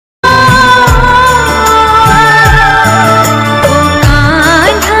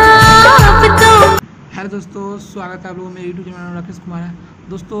दोस्तों, स्वागत है आप लोगों में यूट्यूब चैनल राकेश कुमार है।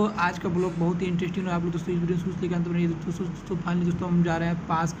 दोस्तों आज का ब्लॉग बहुत ही इंटरेस्टिंग है। आप लोग दोस्तों इस वीडियो सोच लेकर अंत में दोस्तों फाइनली दोस्तों हम जा रहे हैं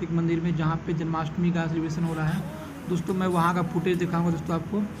पास के एक मंदिर में जहाँ पे जन्माष्टमी का सेलिब्रेशन हो रहा है। दोस्तों मैं वहाँ का फुटेज दिखाऊंगा दोस्तों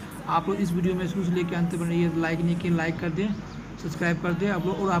आपको। आप लोग इस वीडियो में सोच लेकर अंत में रहिए। लाइक नहीं किए लाइक कर दें, सब्सक्राइब कर दें आप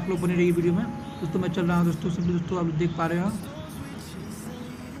लोग, और आप लोग बने रहिए वीडियो में। दोस्तों मैं चल रहा हूँ दोस्तों, सिंपली दोस्तों आप लोग देख पा रहे हो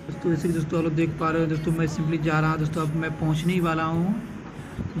दोस्तों, जैसे कि दोस्तों आप लोग देख पा रहे हो दोस्तों, मैं सिंपली जा रहा हूँ दोस्तों। अब मैं पहुँचने ही वाला हूँ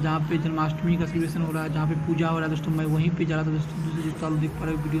जहाँ पे जन्माष्टमी का सेलिब्रेशन हो रहा है, जहाँ पे पूजा हो रहा है दोस्तों। मैं वहीं पे जा रहा था दोस्तों आप लोग देख पा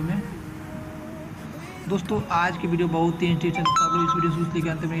रहे हो वीडियो में। दोस्तों आज की वीडियो बहुत ही इंटरेस्टिंग है। आप लोग इस वीडियो सोच लेकर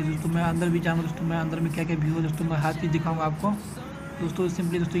अंत में दोस्तों मैं अंदर भी जाऊँगा दोस्तों। मैं अंदर में क्या क्या व्यू है दोस्तों, मैं हर चीज़ दिखाऊँगा आपको दोस्तों।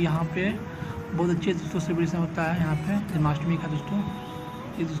 सिंपली दोस्तों यहाँ पे बहुत अच्छे दोस्तों सेलिब्रेशन होता है यहाँ पे जन्माष्टमी का दोस्तों।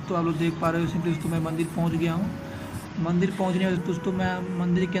 ये दोस्तों आप लोग देख पा रहे हो। सिंपली दोस्तों मैं मंदिर पहुँच गया हूँ। मंदिर पहुँचने में दोस्तों मैं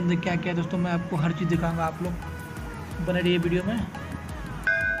मंदिर के अंदर क्या क्या दोस्तों मैं आपको हर चीज़ दिखाऊँगा। आप लोग बने रहिए वीडियो में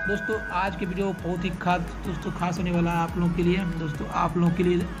दोस्तों। आज की वीडियो बहुत ही खास होने वाला है आप लोगों के लिए दोस्तों। आप लोगों के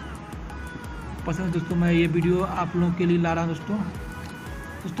लिए पसंद दोस्तों मैं ये वीडियो आप लोगों के लिए ला रहा हूँ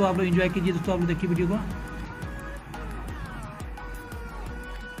दोस्तों। आप लोग एंजॉय कीजिए दोस्तों। आप लोग देखिए वीडियो को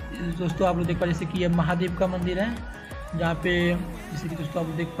दोस्तों। आप लोग देख पा जैसे कि ये महादेव का मंदिर है, जहाँ पे जैसे कि दोस्तों आप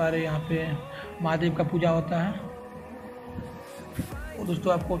लोग देख पा रहे हैं यहाँ पे महादेव का पूजा होता है। और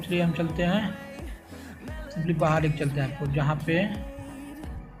दोस्तों आपको चलिए हम चलते हैं सिंपली बाहर एक चलते हैं आपको, जहाँ पे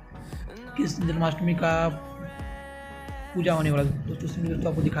किस जन्माष्टमी का पूजा होने वाला दोस्तों। सिंपली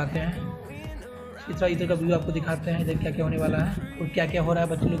दोस्तों आपको दिखाते हैं इधर का व्यू आपको दिखाते हैं। इधर क्या क्या होने वाला है और क्या क्या हो रहा है,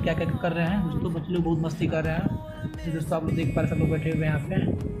 बच्चे लोग क्या क्या कर रहे हैं दोस्तों। बच्चे लोग बहुत मस्ती कर रहे हैं दोस्तों। आप लोग देख पा रहे हैं सब लोग बैठे हुए हैं यहाँ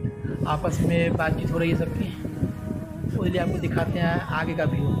पे, आपस में बातचीत हो रही है सबकी। तो इसलिए आपको दिखाते हैं आगे का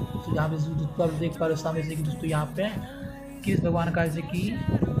व्यू तो जहाँ पे दोस्तों आप देख पा रहे हो सामने से कि दोस्तों यहाँ पे कृष्ण भगवान का जैसे कि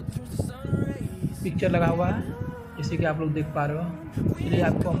पिक्चर लगा हुआ है, जैसे कि आप लोग देख पा रहे हो। चलिए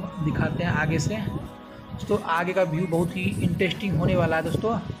आपको हम दिखाते हैं आगे से दोस्तों। आगे का व्यू बहुत ही इंटरेस्टिंग होने वाला है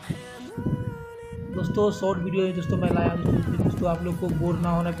दोस्तों। शॉर्ट वीडियो है दोस्तों मैं लाया दोस्तों। आप लोग को बोर ना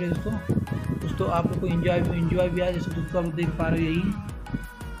होना चाहिए दोस्तों। आप लोग को एंजॉय भी आया जैसे दोस्तों आप लोग देख पा रहे हो। यही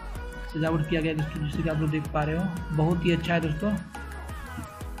सजावट किया गया दोस्तों, जैसे कि आप लोग देख पा रहे हो। बहुत ही अच्छा है दोस्तों।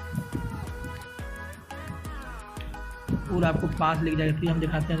 और आपको पास लेके जाकर फिर हम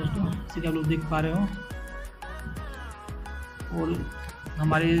दिखाते हैं दोस्तों, जैसे कि आप लोग देख पा रहे हो। और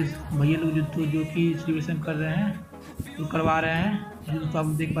हमारे भैया लोग जो कि सेलिब्रेशन कर रहे हैं, जो करवा रहे हैं दोस्तों। आप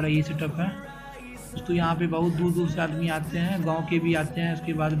देख पा रहे हैं ये सेटअप है दोस्तों। यहाँ पे बहुत दूर दूर से आदमी आते हैं, गांव के भी आते हैं,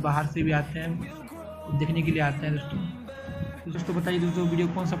 उसके बाद बाहर से भी आते हैं, देखने के लिए आते हैं दोस्तों। बताइए दोस्तों वीडियो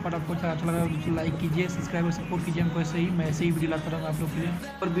कौन सा पार्ट आपको अच्छा लगा दोस्तों। लाइक कीजिए, सब्सक्राइब और सपोर्ट कीजिए हमको। मैं ऐसे ही वीडियो लाता रहूँगा आप लोग के लिए।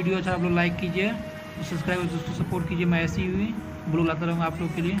 और वीडियो अच्छा आप लोग लाइक कीजिए, सब्सक्राइब और दोस्तों सपोर्ट कीजिए। मैं ऐसे ही ब्लॉग लाता रहूँगा आप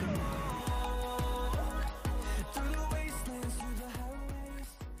लोग के लिए।